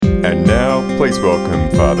And now, please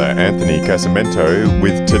welcome Father Anthony Casamento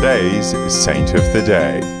with today's Saint of the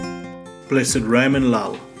Day. Blessed Raymond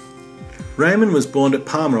Lull. Raymond was born at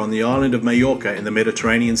Palma on the island of Majorca in the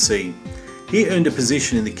Mediterranean Sea. He earned a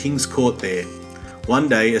position in the king's court there. One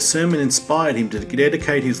day, a sermon inspired him to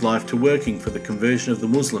dedicate his life to working for the conversion of the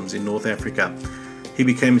Muslims in North Africa. He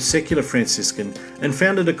became a secular Franciscan and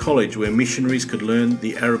founded a college where missionaries could learn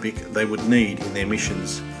the Arabic they would need in their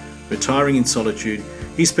missions. Retiring in solitude,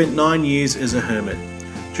 he spent 9 years as a hermit.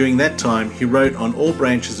 During that time, he wrote on all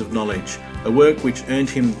branches of knowledge, a work which earned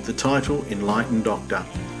him the title Enlightened Doctor.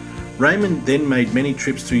 Raymond then made many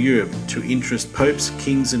trips through Europe to interest popes,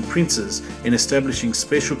 kings and princes in establishing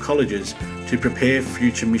special colleges to prepare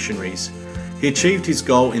future missionaries. He achieved his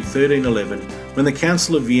goal in 1311 when the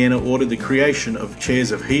Council of Vienna ordered the creation of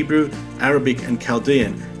chairs of Hebrew, Arabic and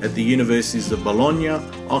Chaldean at the universities of Bologna,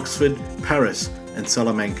 Oxford, Paris and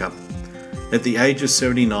Salamanca. At the age of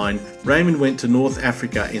 79, Raymond went to North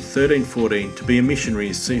Africa in 1314 to be a missionary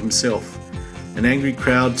himself. An angry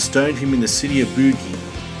crowd stoned him in the city of Bugey.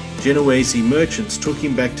 Genoese merchants took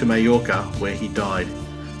him back to Majorca, where he died.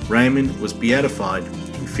 Raymond was beatified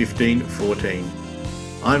in 1514.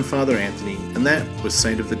 I'm Father Anthony, and that was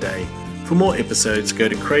Saint of the Day. For more episodes, go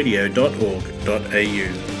to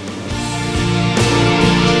cradio.org.au.